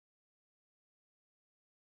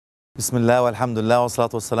Bismillah, alhamdulillah, wa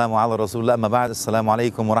salatu wassalamu ala rasulullah, amma ba'd, assalamu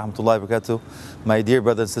alaikum wa rahmatullahi wa barakatuh. My dear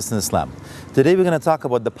brothers and sisters in Islam. Today we're going to talk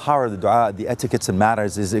about the power of the dua, the etiquettes and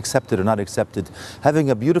matters, is it accepted or not accepted. Having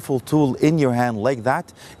a beautiful tool in your hand like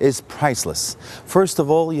that is priceless. First of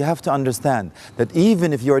all, you have to understand that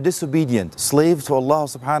even if you're a disobedient slave to Allah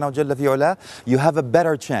subhanahu wa ta'ala, you have a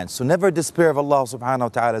better chance. So never despair of Allah subhanahu wa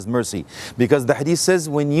ta'ala's mercy. Because the hadith says,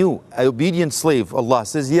 when you, an obedient slave, Allah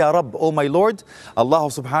says, Ya Rabb, O my Lord, Allah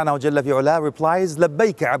subhanahu wa ta'ala replies,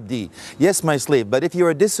 Labbayka abdi. Yes, my slave. But if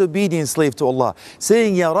you're a disobedient slave to Allah,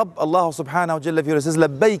 saying, Ya Rabb, Allah subhanahu wa ta'ala says,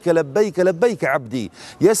 Labbayka, Labbayka, Labbayka abdi.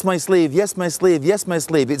 Yes, my slave, yes, my slave, yes, my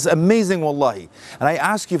slave. It's amazing, wallahi. And I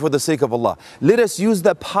ask you for the sake of Allah, let us use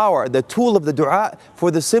the power, the tool of the dua,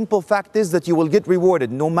 for the simple fact is that you will get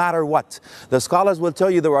rewarded no matter what. The scholars will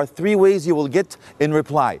tell you there are three ways you will get in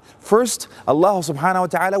reply. First, Allah subhanahu wa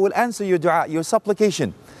ta'ala will answer your dua, your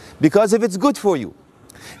supplication, because if it's good for you.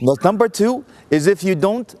 Number two is if you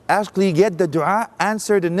don't actually get the dua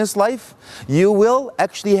answered in this life, you will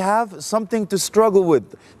actually have something to struggle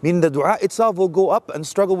with. Meaning the dua itself will go up and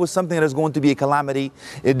struggle with something that is going to be a calamity,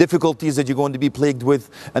 difficulties that you're going to be plagued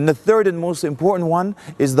with. And the third and most important one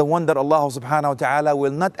is the one that Allah subhanahu wa ta'ala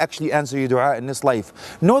will not actually answer your dua in this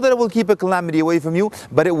life. Know that it will keep a calamity away from you,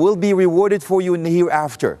 but it will be rewarded for you in the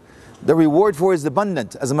hereafter. The reward for it is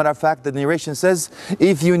abundant. As a matter of fact, the narration says,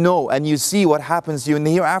 if you know and you see what happens to you in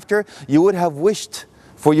the hereafter, you would have wished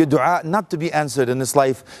for your dua not to be answered in this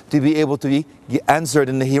life, to be able to be answered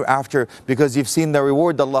in the hereafter, because you've seen the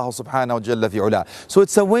reward of Allah subhanahu wa ta'ala. So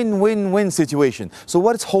it's a win-win-win situation. So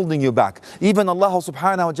what's holding you back? Even Allah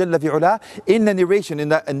subhanahu wa ta'ala in the narration, in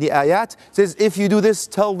the ayat, says, if you do this,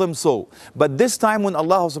 tell them so. But this time when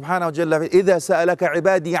Allah subhanahu wa ta'ala, إِذَا سَأَلَكَ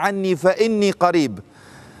عِبَادِي عَنِّي فَإِنِّي قَرِيبٌ.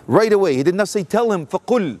 Right away, he did not say tell him,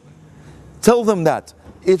 فَقُلْ. Tell them that.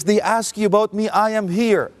 If they ask you about me, I am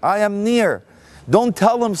here, I am near. Don't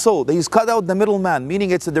tell them so. He's cut out the middleman, meaning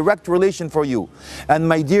it's a direct relation for you. And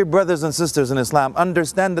my dear brothers and sisters in Islam,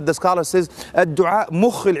 understand that the scholar says, الدعاء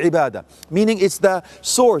مخ العبادة, meaning it's the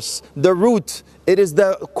source, the root, it is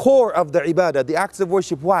the core of the ibadah, the acts of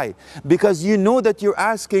worship. Why? Because you know that you're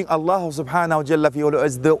asking Allah subhanahu wa ta'ala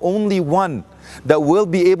as the only one that will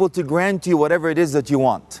be able to grant you whatever it is that you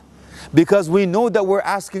want. Because we know that we're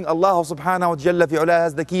asking Allah subhanahu wa ta'ala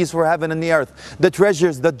has the keys for heaven and the earth, the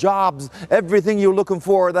treasures, the jobs, everything you're looking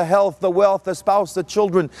for, the health, the wealth, the spouse, the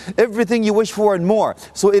children, everything you wish for and more.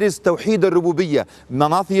 So it is Tawheed al-Rububiyyah,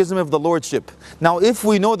 monotheism of the Lordship. Now if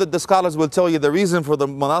we know that the scholars will tell you the reason for the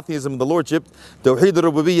monotheism of the Lordship, Tawheed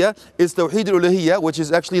al-Rububiyyah is Tawheed al-Uluhiyyah, which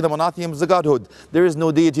is actually the monotheism of the Godhood. There is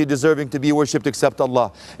no deity deserving to be worshipped except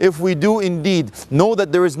Allah. If we do indeed know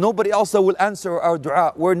that there is nobody else that will answer our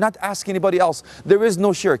dua, we're not asking anybody else. There is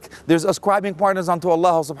no shirk. There's ascribing partners unto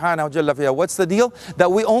Allah subhanahu wa ta'ala. What's the deal?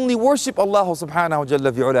 That we only worship Allah subhanahu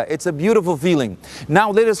wa ta'ala. It's a beautiful feeling. Now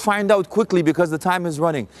let us find out quickly, because the time is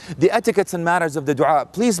running, the etiquettes and matters of the dua.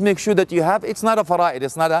 Please make sure that you have, it's not a fara'id,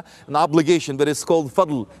 it's not an obligation, but it's called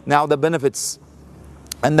fadl. Now the benefits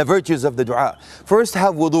and the virtues of the dua. First,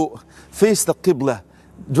 have wudu, face the qibla.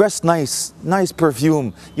 Dress nice, nice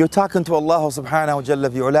perfume. You're talking to Allah subhanahu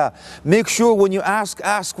wa ta'ala. Make sure when you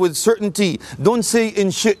ask with certainty. Don't say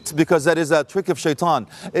in shit, because that is a trick of shaitan.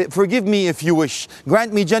 Forgive me if you wish.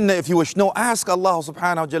 Grant me Jannah if you wish. No, ask Allah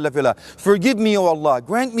subhanahu wa ta'ala. Forgive me, O Allah.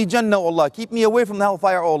 Grant me Jannah, O Allah. Keep me away from the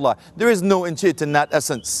hellfire, O Allah. There is no in shit in that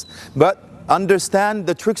essence. But understand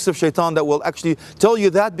the tricks of shaitan that will actually tell you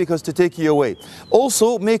that, because to take you away.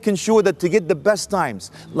 Also making sure that to get the best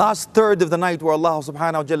times, last third of the night where Allah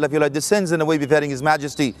subhanahu wa ta'ala descends in a way befitting His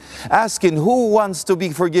Majesty, asking who wants to be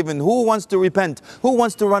forgiven, who wants to repent, who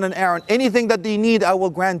wants to run an errand, anything that they need I will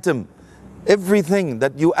grant them. Everything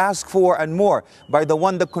that you ask for and more by the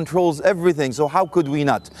one that controls everything. So how could we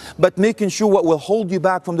not? But making sure what will hold you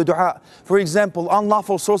back from the dua. For example,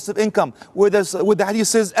 unlawful source of income. With the hadith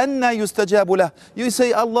says, أَنَّا يُسْتَجَابُ لَهُ. You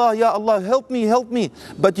say, Allah, Ya Allah, help me, help me.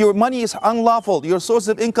 But your money is unlawful. Your source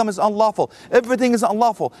of income is unlawful. Everything is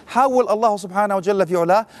unlawful. How will Allah subhanahu wa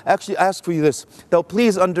ta'ala actually ask for you this? Now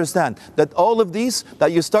please understand that all of these,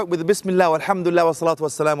 that you start with Bismillah, alhamdulillah, wa salatu wa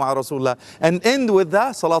salamu ala Rasulullah, and end with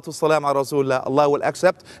that, salatu wa salam ala Rasulullah. Allah will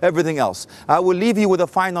accept everything else. I will leave you with a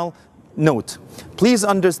final note. Please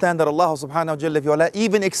understand that Allah subhanahu wa ta'ala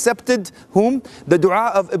even accepted whom? The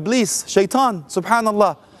dua of Iblis, shaitan,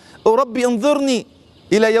 subhanallah. O Rabbi anzurni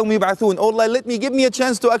ila yawmi yub'athun. Oh Allah, give me a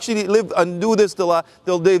chance to actually live and do this till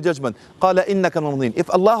day of judgment. Qala innaka min al-mundharin. If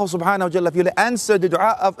Allah subhanahu wa ta'ala answered the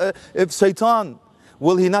dua of shaitan,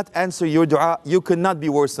 will He not answer your dua? You cannot be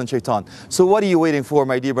worse than shaitan. So what are you waiting for,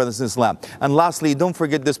 my dear brothers in Islam? And lastly, don't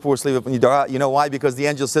forget this poor slave of your dua. You know why? Because the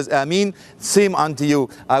angel says, Ameen, same unto you.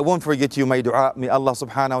 I won't forget you, my dua. May Allah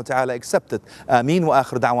subhanahu wa ta'ala accept it. Ameen wa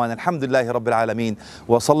akhir da'wan. Alhamdulillahi Rabbil Alameen.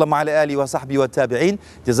 Wa sallam ala alihi wa sahbihi wa tabi'een.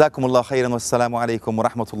 Jazakumullah khairan. Wassalamu alaikum wa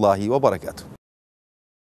rahmatullahi wa barakatuh.